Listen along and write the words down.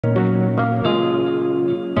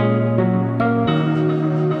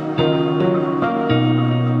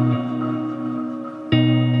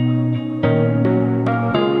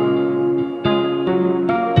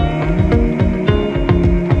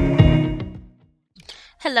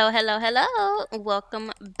Hello, hello, hello.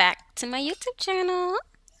 Welcome back to my YouTube channel.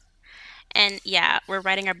 And yeah, we're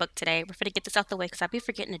writing our book today. We're gonna get this out the way because I be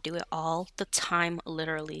forgetting to do it all the time,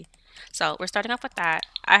 literally. So we're starting off with that.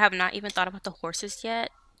 I have not even thought about the horses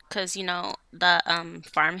yet because the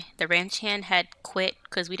farm, the ranch hand had quit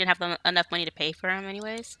because we didn't have enough money to pay for him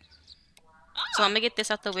anyways. So I'm gonna get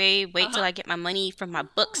this out the way, wait till I get my money from my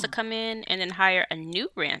books to come in, and then hire a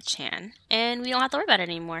new ranch hand, and we don't have to worry about it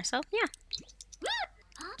anymore. So yeah.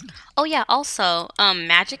 Oh yeah, also,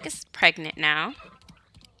 Magic is pregnant now.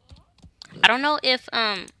 I don't know if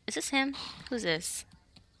is this him? Who's this?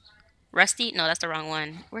 Rusty? No, that's the wrong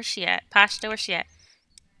one. Where's she at? Pashta, where's she at?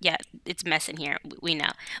 Yeah, it's mess in here. We know.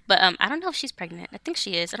 But I don't know if she's pregnant. I think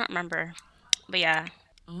she is. I don't remember. But yeah.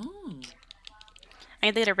 I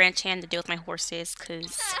need to get a ranch hand to deal with my horses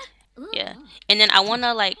cuz yeah. And then I want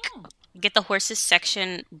to like get the horses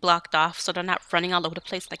section blocked off so they're not running all over the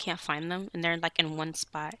place and I can't find them and they're like in one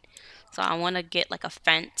spot. So I want to get like a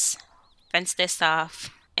fence this off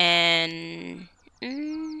and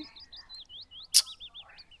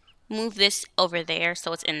move this over there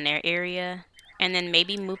so it's in their area, and then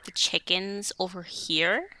maybe move the chickens over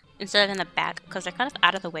here instead of in the back because they're kind of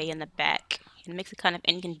out of the way in the back. It makes it kind of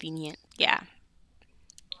inconvenient. Yeah,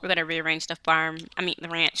 we're gonna rearrange the farm. I mean the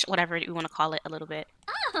ranch, whatever you want to call it, a little bit.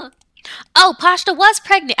 Oh, Pashta was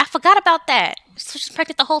pregnant. I forgot about that. She's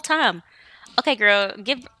pregnant the whole time. Okay, girl,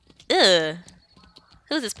 give. Ugh.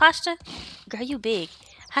 Who's this, Pashta? Girl, you big.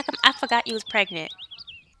 How come I forgot you was pregnant?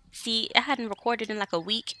 See, I hadn't recorded in like a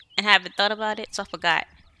week and haven't thought about it, so I forgot.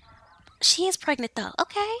 She is pregnant though.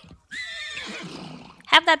 Okay.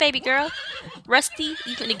 Have that baby, girl. Rusty,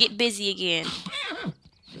 you gonna get busy again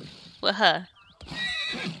with her.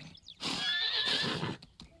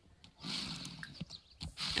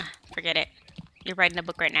 Forget it. You're writing a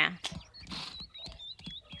book right now.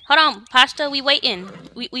 Hold on, Pasta. We waiting.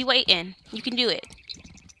 We waiting. You can do it.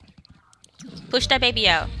 Push that baby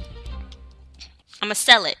out. I'ma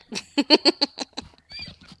sell it.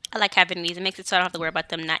 I like having these. It makes it so I don't have to worry about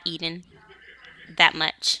them not eating that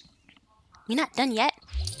much. We're not done yet.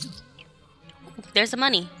 There's the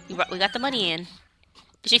money. We got the money in.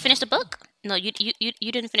 Did she finish the book? No, you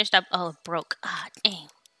didn't finish that. Oh, it broke. Ah, dang.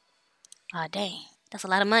 Ah, dang. That's a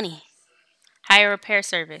lot of money. Hire a repair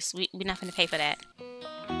service. We're not gonna pay for that.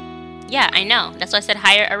 Yeah, I know. That's why I said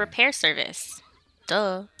hire a repair service.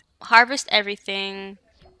 Duh. Harvest everything.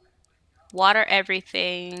 Water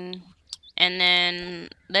everything. And then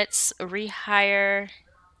let's rehire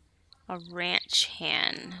a ranch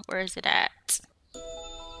hand. Where is it at?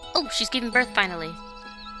 Oh, she's giving birth finally.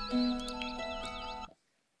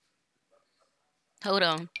 Hold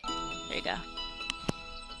on. There you go.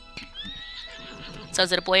 So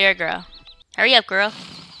is it a boy or a girl? Hurry up, girl.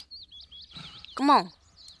 Come on.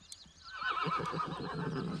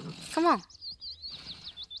 Come on.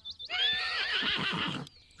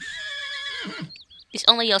 It's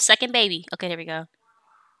only your second baby. Okay, there we go.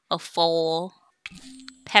 A foal.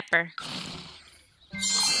 Pepper.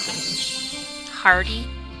 Hardy.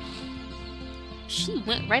 She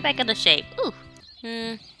went right back into shape. Ooh.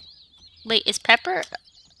 Wait, is Pepper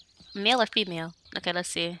male or female? Okay, let's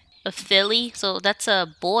see. A filly, so that's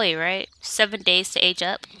a boy, right? 7 days to age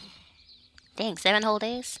up. Dang, 7 whole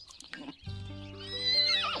days?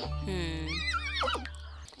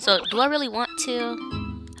 So, do I really want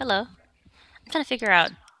to? Hello. I'm trying to figure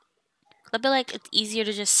out. I feel like it's easier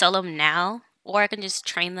to just sell them now, or I can just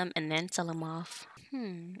train them and then sell them off.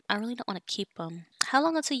 I really don't want to keep them. How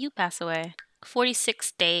long until you pass away?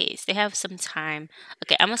 46 days. They have some time.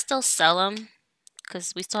 Okay, I'm gonna still sell them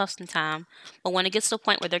because we still have some time. But when it gets to a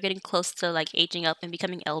point where they're getting close to like aging up and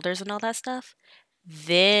becoming elders and all that stuff,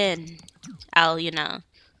 then I'll,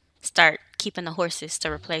 start keeping the horses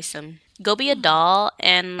to replace them. Go be a doll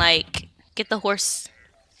and like get the horse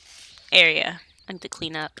area. I need to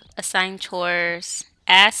clean up. Assign chores.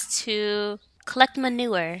 Ask to collect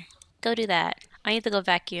manure. Go do that. I need to go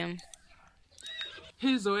vacuum.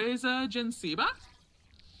 Hizoeza Jensiba?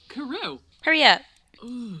 Karu. Hurry up.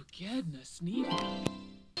 Ooh, goodness, neat.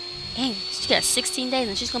 Dang, she got 16 days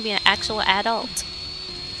and she's gonna be an actual adult.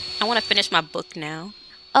 I want to finish my book now.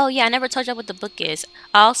 Oh yeah, I never told you what the book is.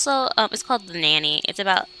 Also, it's called The Nanny. It's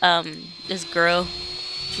about this girl.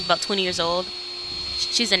 She's about 20 years old.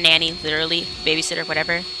 She's a nanny, literally, babysitter,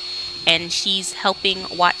 whatever. And she's helping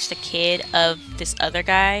watch the kid of this other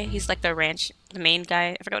guy. He's like the main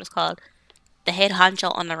guy. I forgot what it's called. The head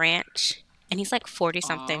honcho on the ranch. And he's like 40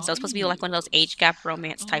 something. So it's supposed to be like one of those age gap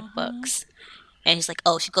romance type books. And he's like,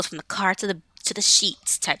 oh, she goes from the car to the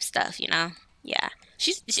sheets type stuff, Yeah.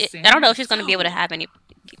 I don't know if she's gonna be able to have any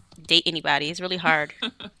date anybody. It's really hard.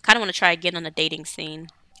 Kind of want to try again on the dating scene.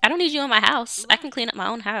 I don't need you in my house. I can clean up my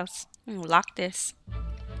own house. Lock this.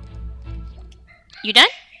 You done?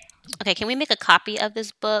 Okay, can we make a copy of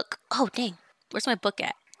this book? Oh, dang. Where's my book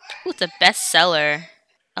at? Ooh, it's a bestseller.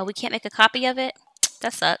 Oh, we can't make a copy of it?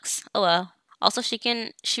 That sucks. Oh well. Also,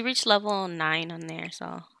 she reached level 9 on there,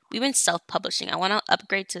 so. We've been self-publishing. I want to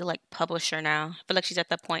upgrade to like publisher now. I feel like she's at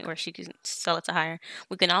the point where she can sell it to higher.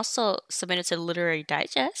 We can also submit it to Literary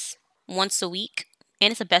Digest once a week,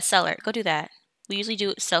 and it's a bestseller. Go do that. We usually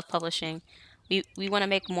do self-publishing. We want to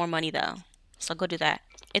make more money though, so go do that.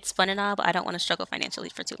 It's fun and all, but I don't want to struggle financially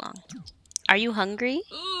for too long. Are you hungry?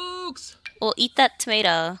 Ooks. Well, eat that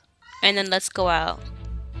tomato, and then let's go out.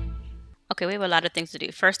 Okay, we have a lot of things to do.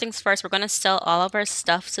 First things first, we're gonna sell all of our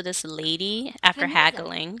stuff to this lady after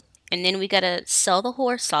haggling. And then we gotta sell the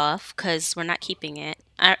horse off because we're not keeping it.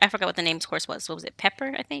 I forgot what the name's horse was. What was it?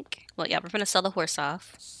 Pepper, I think? Well, yeah, we're gonna sell the horse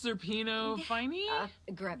off. Serpino Finey?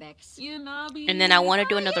 Grebex. Yanabi. And then I want to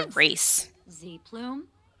do another race. Z Plume.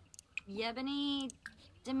 Yebony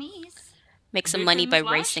Demise. Make some money by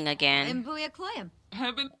Slash? racing again. And Booyah Cloyam.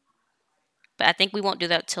 Heaven. But I think we won't do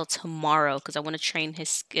that till tomorrow because I want to train his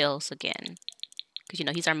skills again. Because, you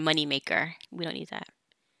know, he's our money maker. We don't need that.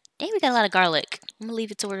 Dang, we got a lot of garlic. I'm going to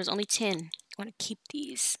leave it to where there's only 10. I want to keep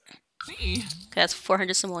these. See. Okay, that's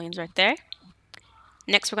 400 simoleons right there.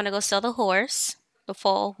 Next, we're going to go sell the horse. The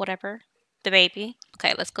foal, whatever. The baby.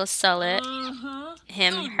 Okay, let's go sell it.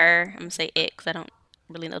 Him, her. I'm going to say it because I don't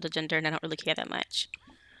really know the gender and I don't really care that much.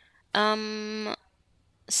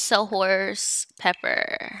 Sell horse,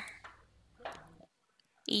 Pepper.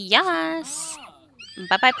 Yes.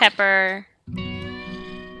 Bye-bye, Pepper.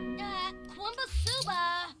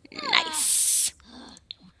 Nice.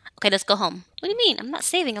 Okay, let's go home. What do you mean? I'm not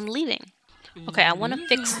saving. I'm leaving. Okay, I want to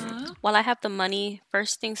fix, while I have the money,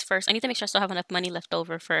 first things first, I need to make sure I still have enough money left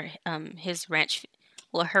over for his ranch,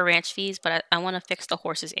 well, her ranch fees, but I want to fix the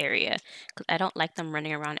horses area because I don't like them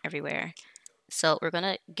running around everywhere. So we're going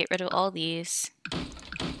to get rid of all these.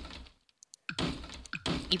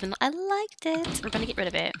 Even though I liked it, we're going to get rid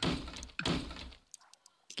of it.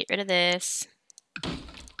 Get rid of this.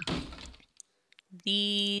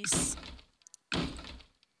 These.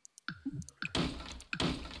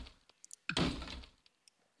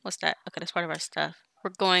 What's that? Okay, that's part of our stuff.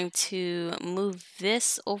 We're going to move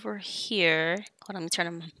this over here. Hold on, let me turn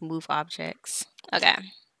on move objects. Okay,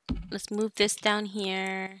 let's move this down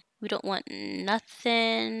here. We don't want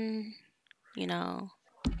nothing, you know,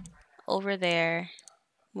 over there.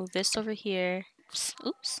 Move this over here. Oops.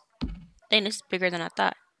 Oops. Dang, this is bigger than I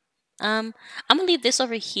thought. I'm gonna leave this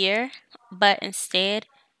over here, but instead,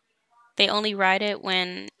 they only ride it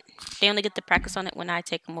when they only get the practice on it when I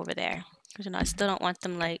take them over there. Cause you know, I still don't want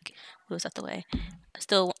them like moves out the way. I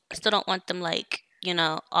still don't want them like, you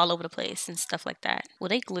know, all over the place and stuff like that. Will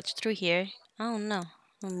they glitch through here? I don't know.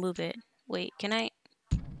 I'll move it. Wait, can I?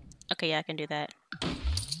 Okay, yeah, I can do that.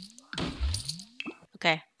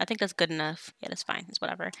 Okay, I think that's good enough. Yeah, that's fine. It's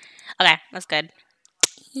whatever. Okay, that's good.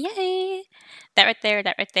 Yay! That right there,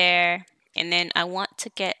 that right there. And then I want to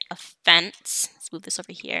get a fence. Let's move this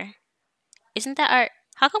over here. Isn't that our...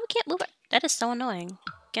 How come we can't move it? That is so annoying.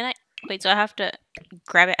 Can I... Wait, so I have to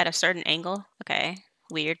grab it at a certain angle? Okay.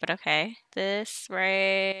 Weird, but okay. This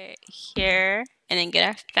right here. And then get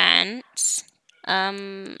our fence. I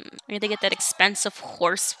need to get that expensive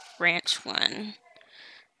horse ranch one.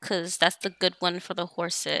 Because that's the good one for the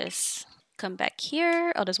horses. Come back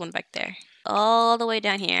here. Oh, there's one back there. All the way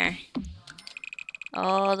down here.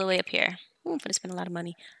 All the way up here. Ooh, I'm gonna spend a lot of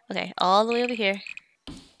money. Okay, all the way over here.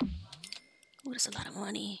 Ooh, that's a lot of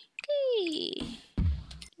money. Okay.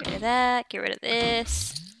 Get rid of that. Get rid of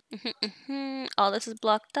this. All this is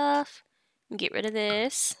blocked off. Get rid of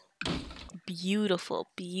this. Beautiful,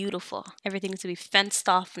 beautiful. Everything needs to be fenced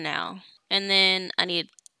off now. And then I need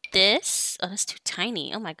this. Oh, that's too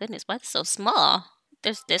tiny. Oh my goodness, why is it so small?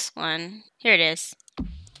 There's this one. Here it is.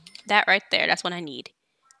 That right there, that's what I need.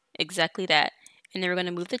 Exactly that. And then we're going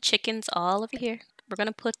to move the chickens all over here. We're going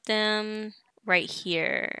to put them right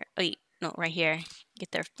here. Wait, no, right here.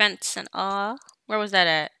 Get their fence and all. Where was that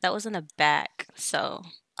at? That was in the back. So,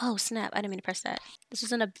 oh snap, I didn't mean to press that. This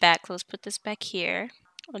was in the back, so let's put this back here.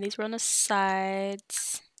 Oh, these were on the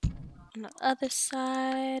sides. On the other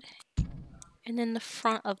side. And then the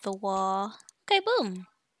front of the wall. Okay, boom.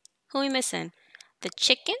 Who are we missing? The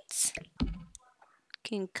chickens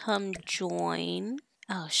can come join.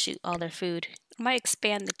 Oh shoot, all their food. I might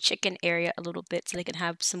expand the chicken area a little bit so they can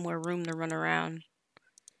have some more room to run around.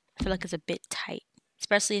 I feel like it's a bit tight,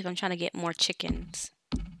 especially if I'm trying to get more chickens.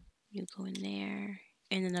 You go in there.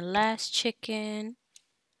 And then the last chicken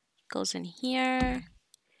goes in here.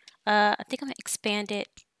 I think I'm gonna expand it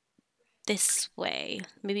this way.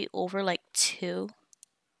 Maybe over like 2.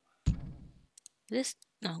 This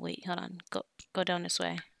no wait, hold on. Go down this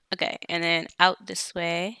way. Okay, and then out this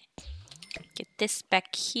way. Get this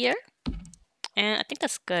back here. And I think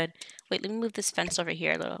that's good. Wait, let me move this fence over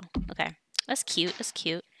here a little. Okay. That's cute. That's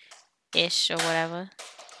cute. Ish or whatever.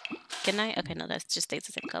 Good night. Okay, no, that's just stays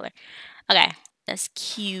the same color. Okay. That's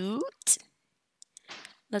cute.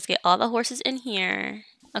 Let's get all the horses in here.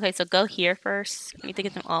 Okay, so go here first. I need to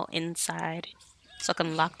get them all inside so I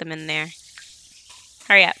can lock them in there.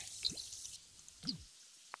 Hurry up.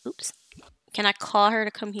 Oops. Can I call her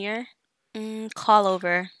to come here? Call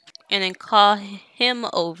over. And then call him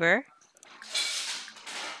over.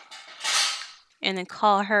 And then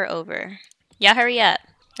call her over. Yeah, hurry up.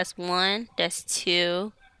 That's 1. That's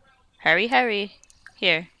 2. Hurry, hurry.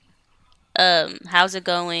 Here. How's it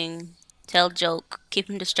going? Tell joke. Keep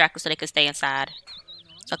them distracted so they can stay inside.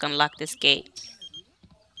 So I can lock this gate.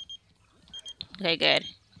 Okay, good.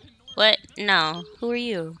 What? No. Who are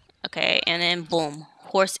you? Okay, and then boom.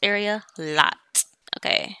 Horse area locked.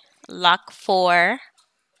 Okay. Lock 4.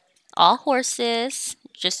 All horses.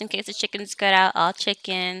 Just in case the chickens get out. All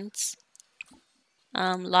chickens.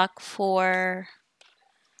 Lock 4.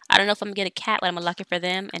 I don't know if I'm gonna get a cat, but I'm gonna lock it for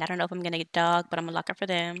them. And I don't know if I'm gonna get a dog, but I'm gonna lock it for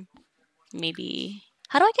them. Maybe.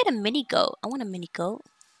 How do I get a mini goat? I want a mini goat.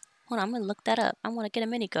 Hold on, I'm gonna look that up. I want to get a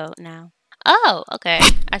mini goat now. Oh, okay.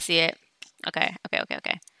 I see it. Okay, okay, okay,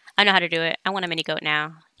 okay. I know how to do it. I want a mini goat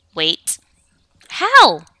now. Wait.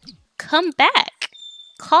 How? Come back.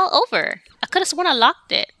 Call over. I could have sworn I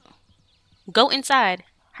locked it. Go inside.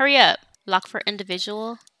 Hurry up. Lock for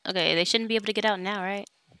individual. Okay, they shouldn't be able to get out now, right?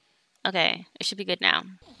 Okay, it should be good now.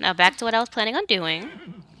 Now back to what I was planning on doing.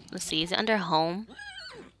 Let's see, is it under home?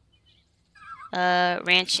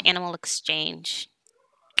 Ranch Animal Exchange.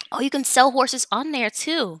 Oh, you can sell horses on there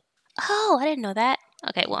too. Oh, I didn't know that.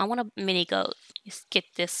 Okay, well, I want a mini goat. Just get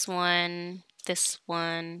this one, this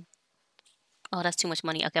one. Oh, that's too much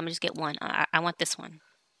money. Okay, I'm gonna just get one. I want this one.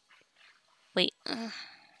 Wait, let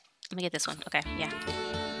me get this one. Okay, yeah.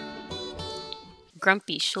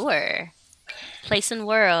 Grumpy, sure. Place in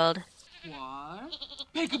world. What?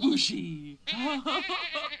 Pekabushi.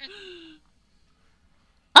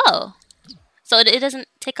 Oh, so it doesn't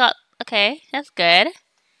take up. Okay, that's good.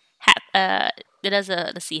 It does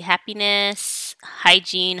a, let's see, happiness,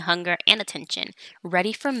 hygiene, hunger, and attention.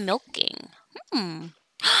 Ready for milking. Hmm.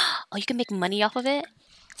 Oh, you can make money off of it?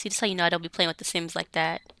 See, this is how you know I don't be playing with the Sims like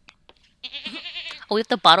that. Oh, we have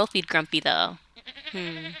to bottle feed Grumpy, though.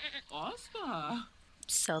 Ospa.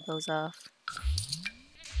 Sell those off.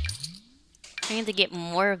 I need to get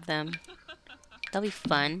more of them. That'll be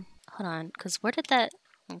fun. Hold on, because where did that...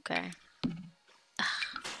 Okay.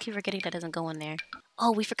 Keep forgetting that doesn't go in there.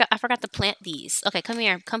 Oh, I forgot to plant these. Okay, come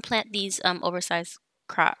here. Come plant these oversized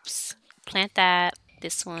crops. Plant that.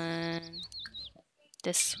 This one.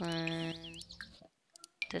 This one.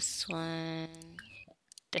 This one.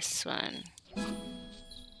 This one.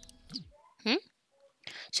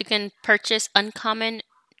 She can purchase uncommon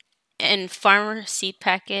and farmer seed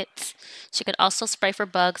packets. She could also spray for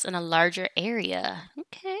bugs in a larger area.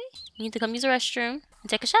 Okay. You need to come use the restroom and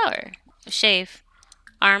take a shower. Shave.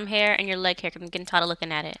 Arm hair and your leg hair. I'm getting tired of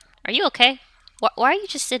looking at it. Are you okay? Why are you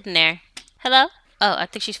just sitting there? Hello? Oh, I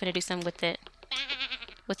think she's gonna do something with it.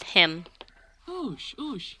 With him. Oosh,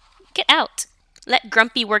 oosh. Get out. Let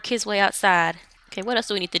Grumpy work his way outside. Okay, what else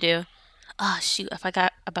do we need to do? Oh, shoot. I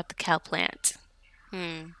forgot about the cow plant.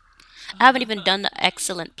 I haven't even done the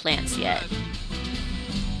excellent plants yet.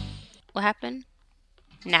 What happened?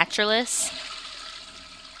 Naturalists.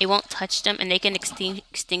 It won't touch them and they can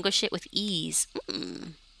extinguish it with ease.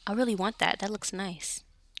 I really want that. That looks nice.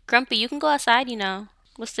 Grumpy, you can go outside, you know.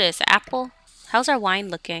 What's this? Apple? How's our wine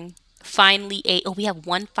looking? Finely aged. Oh, we have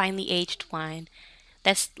one finely aged wine.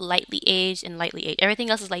 That's lightly aged and lightly aged. Everything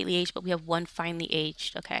else is lightly aged, but we have one finely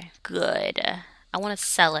aged. Okay, good. I want to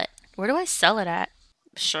sell it. Where do I sell it at?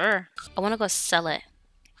 Sure. I want to go sell it.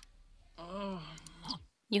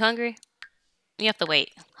 You hungry? You have to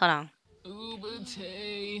wait. Hold on.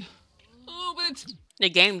 Ubate. Ubate. The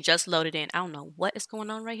game just loaded in. I don't know what is going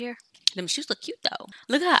on right here. Them shoes look cute though.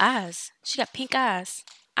 Look at her eyes. She got pink eyes.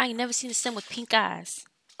 I ain't never seen a sim with pink eyes.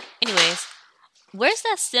 Anyways, where's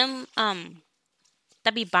that sim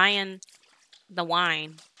that be buying the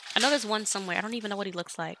wine? I know there's one somewhere. I don't even know what he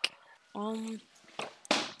looks like. What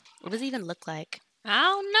does he even look like? I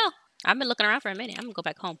don't know. I've been looking around for a minute. I'm gonna go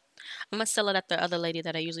back home. I'm gonna sell it at the other lady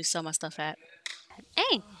that I usually sell my stuff at.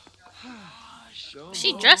 Hey,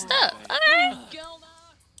 she dressed up. Okay.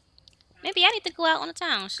 Maybe I need to go out on the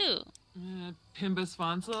town. Shoot.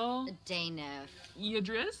 Pimbasfonso. Danef.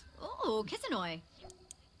 Yadris. Oh, Kisanoy.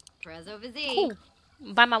 Trezo Vizi.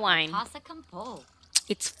 Ooh, buy my wine. Pasa Campo.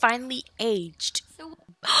 It's finally aged. So,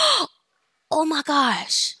 Oh my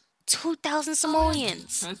gosh. 2,000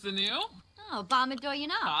 simoleons. Pesanil? oh,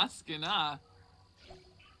 Bamadoyana. Paskina.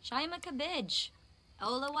 Shaima Kabij.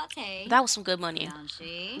 Ola Wate. That was some good money.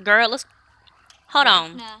 Yanshi. Girl, let's... Hold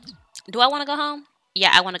on. Rafna. Do I want to go home?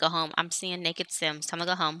 Yeah, I want to go home. I'm seeing naked Sims. Time to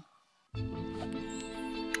go home.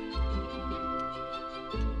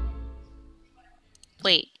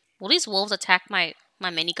 Wait, will these wolves attack my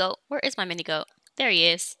mini goat? Where is my mini goat? There he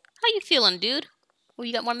is. How you feeling, dude? Oh,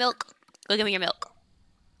 you got more milk? Go give me your milk.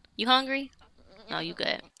 You hungry? No, you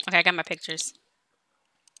good. Okay, I got my pictures.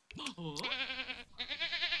 Oh.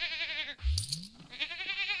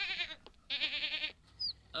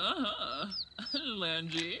 Uh-huh.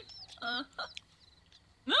 Langy. I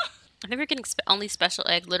think we're getting only special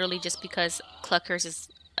egg literally just because Cluckers is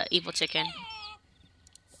evil chicken.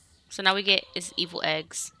 So now we get is evil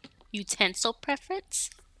eggs. Utensil preference?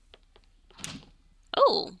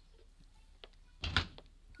 Oh.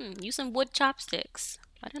 Use some wood chopsticks.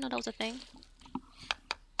 I didn't know that was a thing.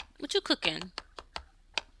 What you cooking?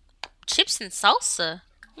 Chips and salsa.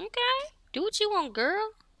 Okay. Do what you want,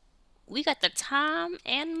 girl. We got the time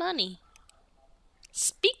and money.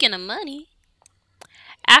 Speaking of money,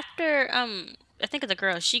 after I think of the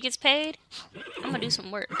girl, she gets paid, I'm gonna do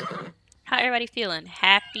some work. How everybody feeling?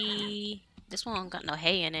 Happy? This one got no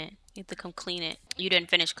hay in it. You have to come clean it. You didn't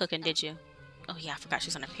finish cooking, did you? Oh yeah, I forgot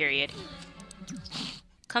she's on a period.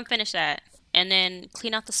 Come finish that. And then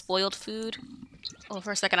clean out the spoiled food. Oh,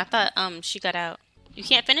 for a second, I thought she got out. You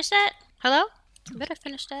can't finish that? Hello? You better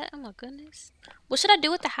finish that. Oh my goodness. What should I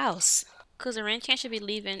do with the house? Because the ranch hand should be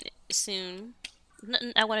leaving soon.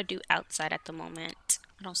 Nothing I want to do outside at the moment.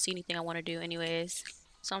 I don't see anything I want to do anyways.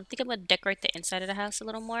 So I'm thinking I'm going to decorate the inside of the house a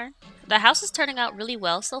little more. The house is turning out really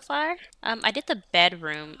well so far. I did the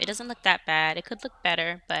bedroom. It doesn't look that bad. It could look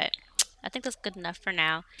better, but I think that's good enough for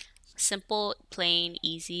now. Simple, plain,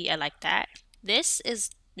 easy. I like that. This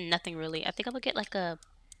is nothing really. I think I'm going to get like a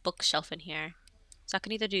bookshelf in here. So I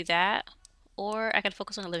can either do that or I can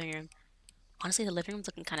focus on the living room. Honestly, the living room's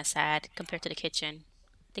looking kind of sad compared to the kitchen.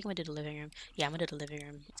 I think I'm gonna do the living room. Yeah, I'm gonna do the living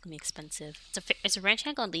room. It's gonna be expensive. Is the ranch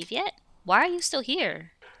hand gonna leave yet? Why are you still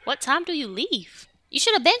here? What time do you leave? You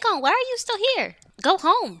should have been gone. Why are you still here? Go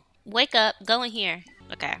home. Wake up. Go in here.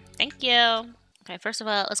 Okay. Thank you. Okay. First of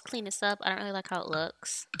all, let's clean this up. I don't really like how it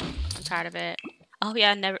looks. I'm tired of it. Oh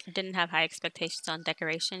yeah, I didn't have high expectations on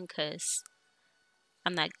decoration because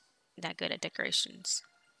I'm not that good at decorations.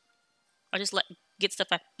 I just get stuff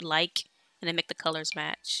I like and then make the colors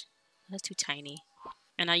match. That's too tiny.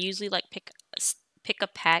 And I usually like pick a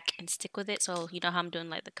pack and stick with it. So you know how I'm doing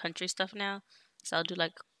like the country stuff now. So I'll do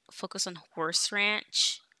like focus on horse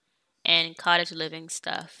ranch and cottage living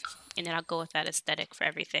stuff, and then I'll go with that aesthetic for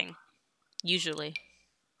everything. Usually.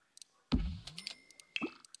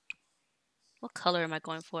 What color am I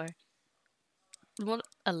going for? I want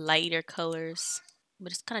a lighter colors,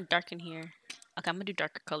 but it's kind of dark in here. Okay, I'm gonna do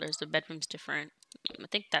darker colors. The bedroom's different. I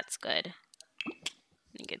think that's good.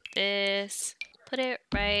 Let me get this. Put it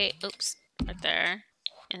right, oops, right there.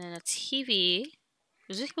 And then a TV.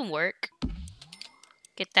 Does this even work?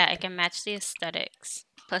 Get that, I can match the aesthetics.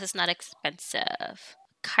 Plus it's not expensive.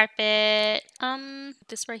 Carpet,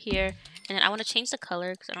 this right here. And then I want to change the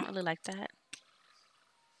color because I don't really like that.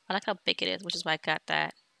 I like how big it is, which is why I got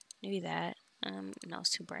that. Maybe that. No, it's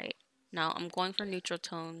too bright. No, I'm going for neutral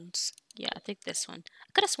tones. Yeah, I think this one.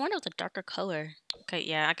 I could have sworn it was a darker color. Okay,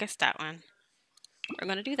 yeah, I guess that one. We're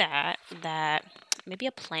gonna do that. Maybe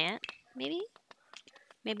a plant. Maybe.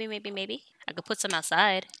 I could put some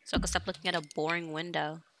outside so I could stop looking at a boring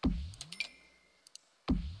window.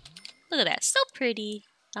 Look at that, so pretty.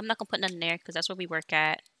 I'm not gonna put nothing there because that's where we work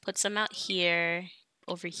at. Put some out here,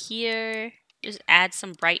 over here. Just add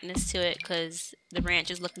some brightness to it because the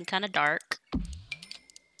ranch is looking kind of dark.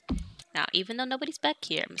 Now, even though nobody's back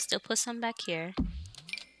here, I'm gonna still put some back here.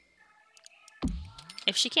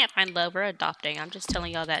 If she can't find love, we're adopting. I'm just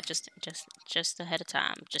telling y'all that just ahead of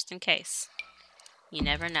time, just in case. You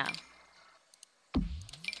never know.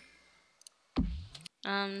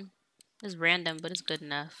 It's random, but it's good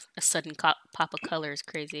enough. A sudden pop of color is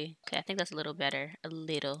crazy. Okay, I think that's a little better. A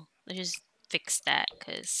little. Let's just fix that,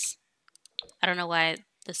 because I don't know why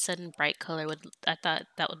the sudden bright color would... I thought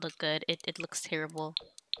that would look good. It looks terrible.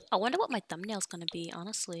 I wonder what my thumbnail's gonna be,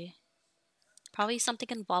 honestly. Probably something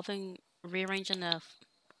involving rearranging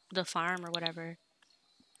the farm or whatever.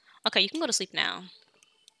 Okay, you can go to sleep now.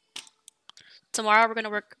 Tomorrow we're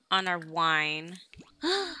gonna work on our wine.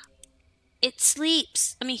 It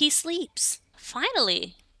sleeps. I mean, he sleeps.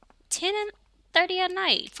 Finally. 10 and... 8:30 at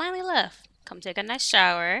night. Finally left. Come take a nice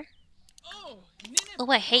shower. Oh, Oh,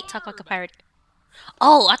 I hate talk like a pirate.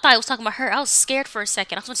 Oh, I thought I was talking about her. I was scared for a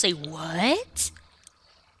second. I was gonna say, what?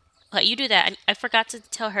 But you do that. I forgot to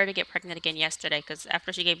tell her to get pregnant again yesterday because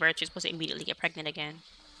after she gave birth, she was supposed to immediately get pregnant again.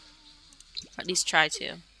 Or at least try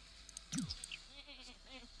to.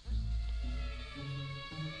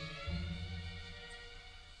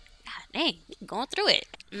 God dang, you going through it.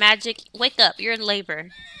 Magic, wake up. You're in labor.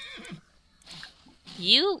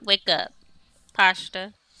 You wake up.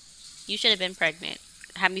 Pasta. You should have been pregnant.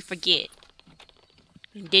 Had me forget.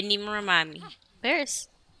 You didn't even remind me. Where's...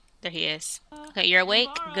 There he is. Okay, you're awake?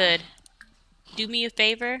 Good. Do me a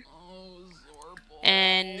favor Oh, Zorpal.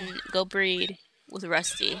 and go breed with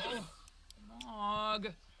Rusty.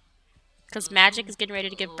 Nog. Because Magic is getting ready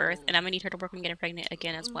to give birth, and I'm gonna need her to work on getting pregnant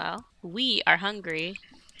again as well. We are hungry.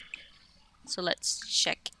 So let's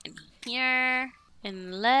check in here.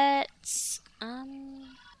 And let's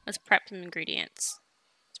prep some ingredients.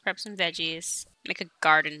 Let's prep some veggies. Make a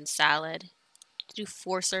garden salad. Do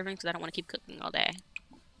 4 servings because I don't want to keep cooking all day.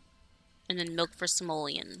 And then milk for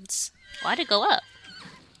simoleons. Why'd it go up?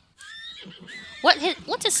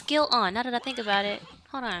 What's his skill on? Now that I think about it.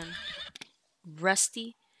 Hold on.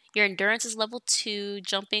 Rusty. Your endurance is level 2,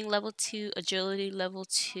 jumping level 2, agility level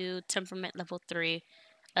 2, temperament level 3.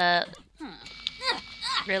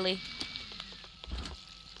 Really?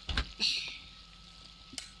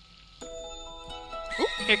 Ooh,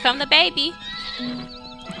 here come the baby.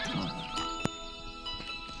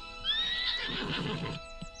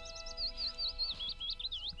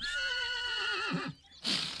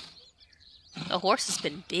 The horse has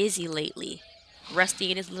been busy lately. Rusty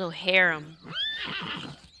and his little harem.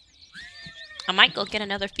 I might go get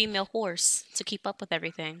another female horse to keep up with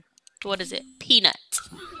everything. What is it? Peanut.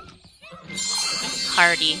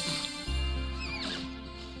 Hardy.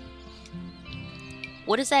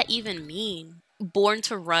 What does that even mean? Born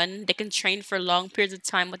to run, they can train for long periods of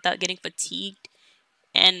time without getting fatigued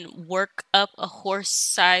and work up a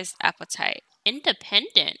horse-sized appetite.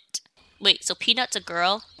 Independent. Wait, so Peanut's a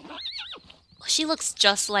girl? She looks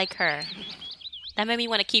just like her. That made me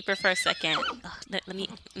want to keep her for a second. Ugh, let me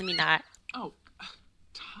not. Oh,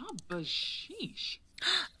 tabashish.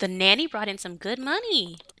 The nanny brought in some good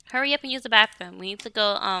money. Hurry up and use the bathroom. We need to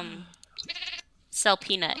go sell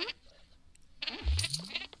Peanut.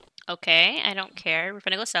 Okay, I don't care. We're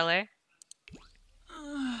gonna go sell her.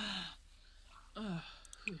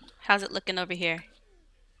 How's it looking over here?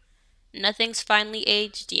 Nothing's finally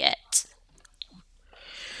aged yet.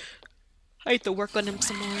 I have to work on him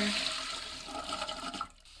some more.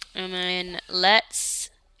 And then let's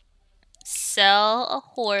sell a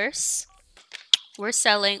horse. We're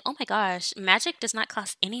selling... Oh my gosh. Magic does not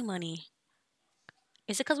cost any money.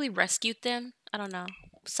 Is it because we rescued them? I don't know.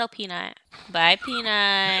 Sell Peanut. Bye,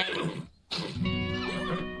 Peanut.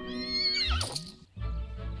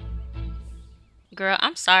 Girl,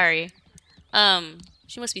 I'm sorry.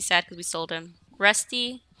 She must be sad because we sold him.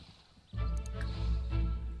 Rusty.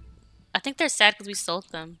 I think they're sad because we sold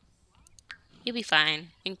them. You'll be fine.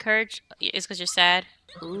 Encourage is because you're sad.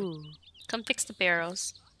 Ooh. Come fix the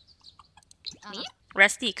barrels.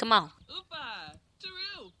 Rusty, come on. Oopa.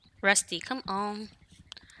 Taru. Rusty, come on.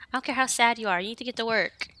 I don't care how sad you are. You need to get to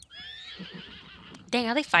work. Dang,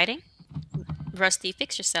 are they fighting? Rusty,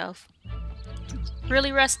 fix yourself.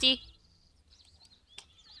 Really, Rusty?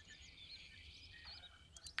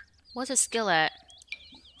 What's his skill at?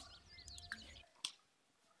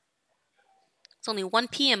 It's only 1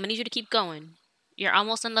 p.m. I need you to keep going. You're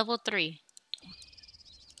almost on level 3.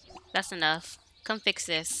 That's enough. Come fix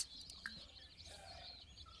this.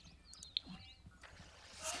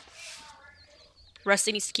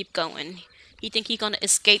 Rusty needs to keep going. You think he's gonna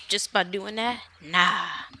escape just by doing that? Nah.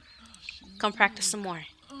 Come practice some more.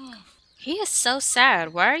 He is so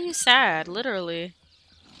sad. Why are you sad? Literally.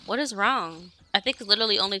 What is wrong? I think it's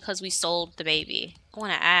literally only because we sold the baby. I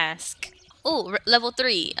want to ask. Oh, level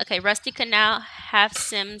 3. Okay, Rusty can now have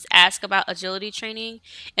Sims ask about agility training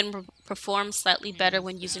and perform slightly better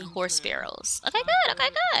when using horse barrels. Okay, good. Okay,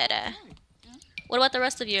 good. What about the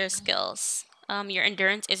rest of your skills? Your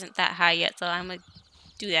endurance isn't that high yet, so I'm gonna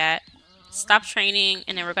do that. Stop training,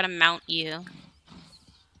 and then we're gonna mount you.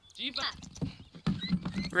 Jiva.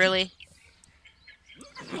 Really?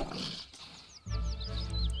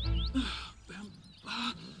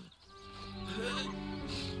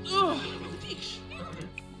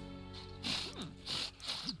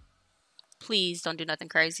 Please don't do nothing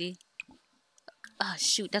crazy. Oh,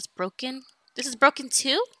 shoot, that's broken? This is broken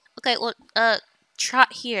too? Okay, well,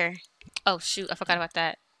 trot here. Oh, shoot, I forgot about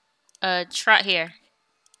that. Trot here.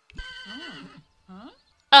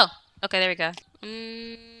 Oh, Okay, there we go.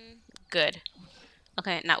 Good.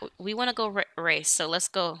 Okay, now we want to go race, so let's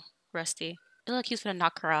go, Rusty. It look, he's gonna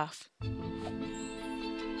knock her off.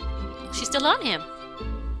 She's still on him.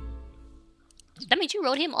 That means you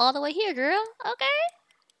rode him all the way here, girl. Okay,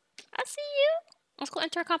 I see you. Let's go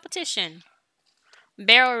enter a competition.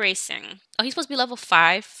 Barrel racing. Oh, he's supposed to be level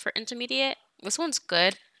 5 for intermediate. This one's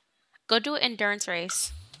good. Go do an endurance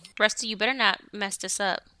race. Rusty, you better not mess this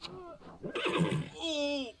up.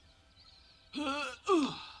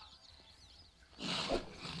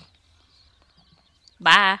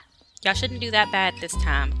 Bye. Y'all shouldn't do that bad this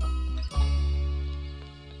time.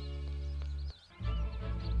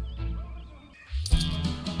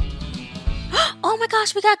 Oh my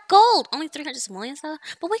gosh, we got gold! Only 300 simoleons though,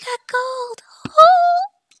 but we got gold!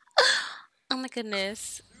 Oh my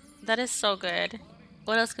goodness. That is so good.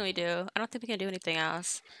 What else can we do? I don't think we can do anything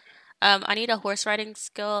else. I need a horse riding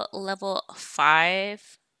skill level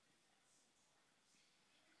 5.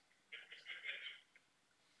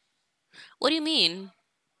 What do you mean?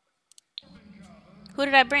 Who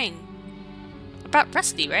did I bring? I brought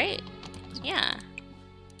Rusty, right? Yeah.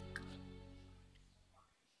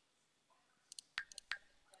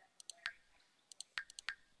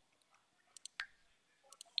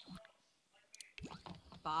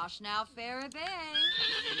 Bosh now fair bay.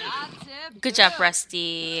 That's Good job,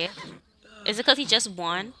 Rusty. Is it because he just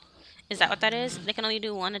won? Is that what that is? They can only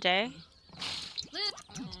do one a day?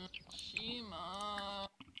 Shima.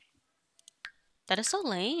 That is so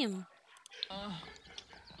lame.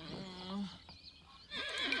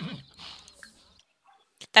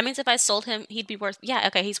 That means if I sold him, he'd be worth... Yeah,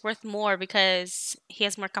 okay, he's worth more because he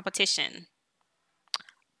has more competition.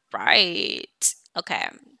 Right. Okay.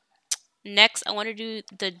 Next, I want to do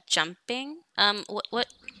the jumping. What?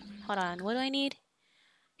 Hold on. What do I need?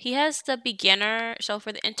 He has the beginner, so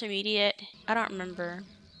for the intermediate, I don't remember.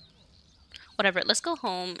 Whatever, let's go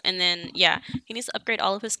home, and then, yeah, he needs to upgrade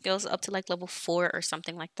all of his skills up to, like, level 4 or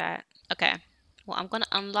something like that. Okay. Well, I'm gonna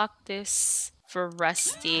unlock this for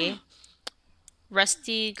Rusty.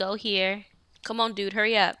 Rusty, go here. Come on, dude,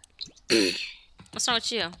 hurry up. What's wrong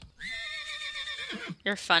with you?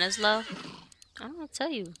 Your fun is low? I don't know what to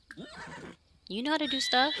tell you. You know how to do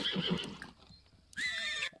stuff.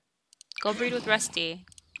 Go breed with Rusty.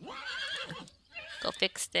 Go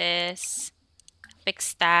fix this.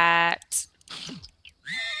 Fix that.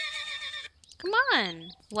 Come on.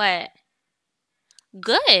 What?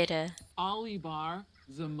 Good. Olibar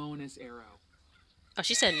Zamonis arrow. Oh,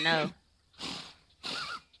 she said no.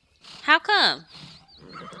 How come?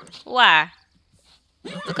 Why?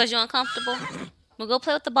 Because you're uncomfortable? Well, go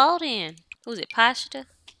play with the ball then. Who's it, Pasta?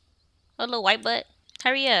 Oh, little white butt?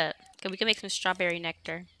 Hurry up. Okay, we can make some strawberry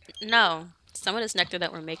nectar. No. Some of this nectar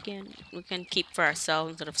that we're making, we can keep for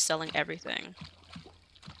ourselves instead of selling everything.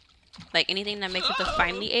 Like, anything that makes it to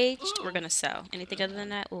finely aged, we're gonna sell. Anything other than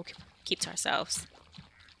that, we'll keep to ourselves.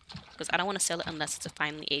 Because I don't want to sell it unless it's a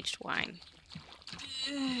finely aged wine.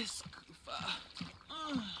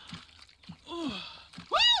 Ooh!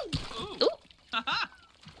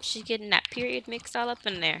 She's getting that period mixed all up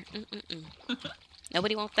in there.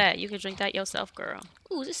 Nobody want that. You can drink that yourself, girl.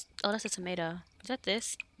 Ooh, this... Oh, that's a tomato. Is that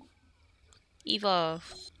this?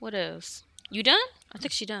 Evolve. What else? You done? I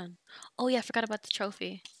think she done. Oh, yeah, I forgot about the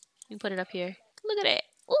trophy. You can put it up here. Look at it.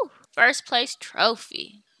 Ooh, first place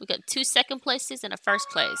trophy. We got 2 second places and a first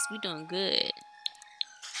place. We doing good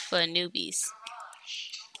for the newbies.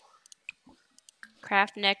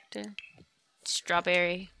 Craft nectar.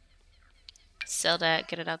 Strawberry. Sell that.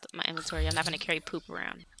 Get it out of my inventory. I'm not going to carry poop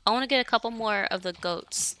around. I want to get a couple more of the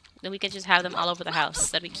goats. Then we can just have them all over the house.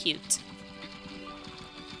 That'd be cute.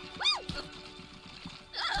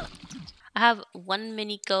 I have 1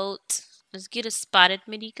 mini goat. Let's get a spotted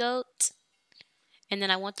mini goat. And then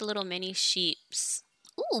I want the little mini sheeps.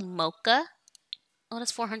 Ooh, mocha. Oh,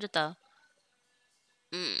 that's 400 though.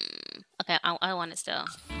 Okay, I want it still.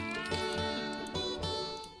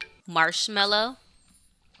 Marshmallow.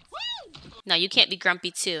 No, you can't be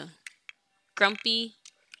grumpy too. Grumpy,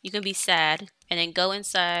 you can be sad. And then go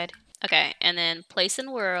inside. Okay, and then place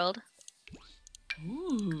in world.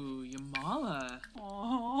 Ooh, Yamala.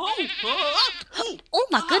 Oh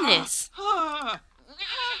my goodness.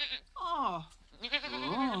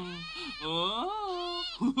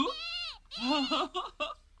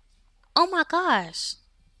 Oh my gosh.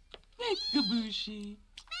 Kabushi.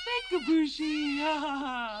 Kabushi.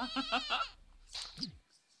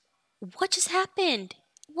 What just happened?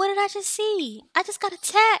 What did I just see? I just got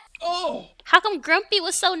attacked. Oh! How come Grumpy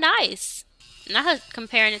was so nice? Not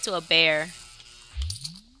comparing it to a bear.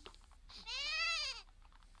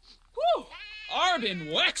 Whew!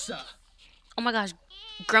 Arbin Wexa. Oh my gosh.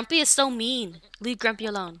 Grumpy is so mean. Leave Grumpy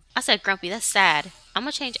alone. I said Grumpy, that's sad. I'm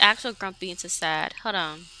gonna change actual Grumpy into sad. Hold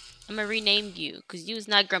on. I'm gonna rename you, because you was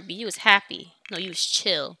not Grumpy. You was happy. No, you was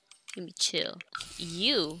chill. Give me chill.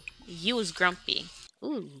 You was Grumpy.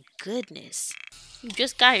 Ooh, goodness. You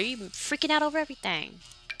just got here. You been freaking out over everything.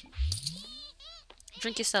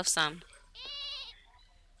 Drink yourself some.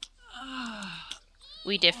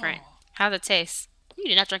 We different. How's it taste? You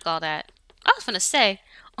did not drink all that. I was gonna say.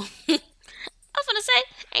 I was gonna say,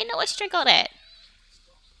 ain't no way she drink all that.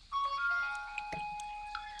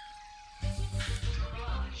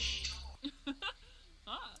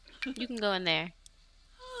 You can go in there.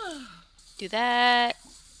 Do that.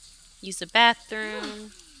 Use the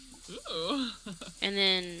bathroom. And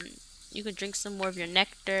then you can drink some more of your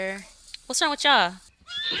nectar. What's wrong with y'all?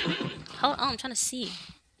 Hold on, I'm trying to see.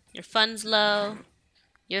 Your fun's low.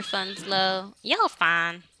 Your fun's low. Y'all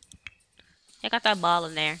fine. Y'all got that ball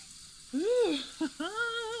in there. You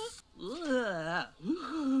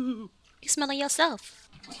smelling yourself.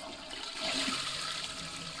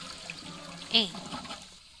 Hey.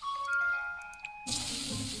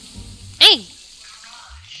 Hey.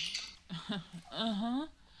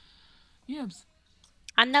 Yibs.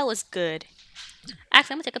 I know it's good.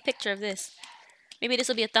 Actually, I'm gonna take a picture of this. Maybe this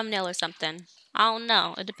will be a thumbnail or something. I don't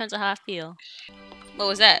know. It depends on how I feel. What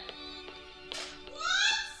was that?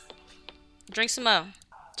 Drink some more.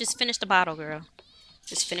 Just finish the bottle, girl.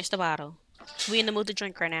 Just finish the bottle. We in the mood to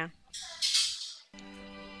drink right now.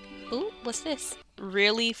 Ooh, what's this?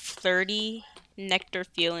 Really flirty nectar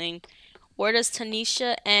feeling. Where does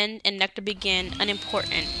Tanisha end and nectar begin?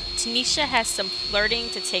 Unimportant. Tanisha has some flirting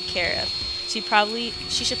to take care of. She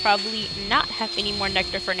should probably not have any more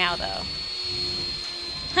nectar for now though.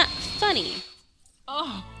 Huh, funny.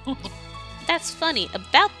 Oh. That's funny.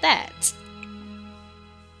 About that.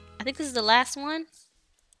 I think this is the last one.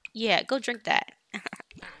 Yeah, go drink that.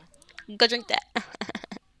 Go drink that.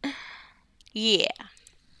 Yeah.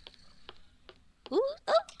 Ooh,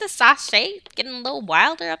 oh, the sachet getting a little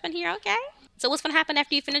wilder up in here, okay? So what's gonna happen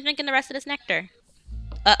after you finish drinking the rest of this nectar?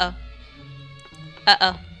 Uh-oh.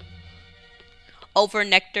 Uh-oh. Over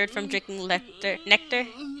nectared from drinking nectar?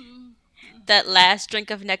 That last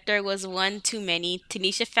drink of nectar was one too many.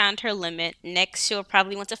 Tanisha found her limit. Next, she'll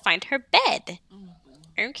probably want to find her bed.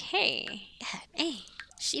 Okay. God, dang.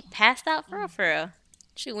 She passed out for real.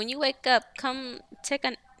 Shoot, when you wake up,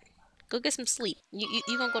 go get some sleep. You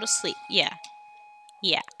gonna go to sleep. Yeah.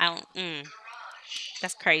 Yeah, I don't,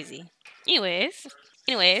 that's crazy. Anyways,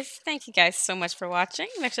 thank you guys so much for watching.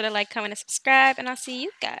 Make sure to like, comment, and subscribe, and I'll see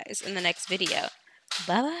you guys in the next video.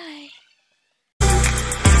 Bye-bye.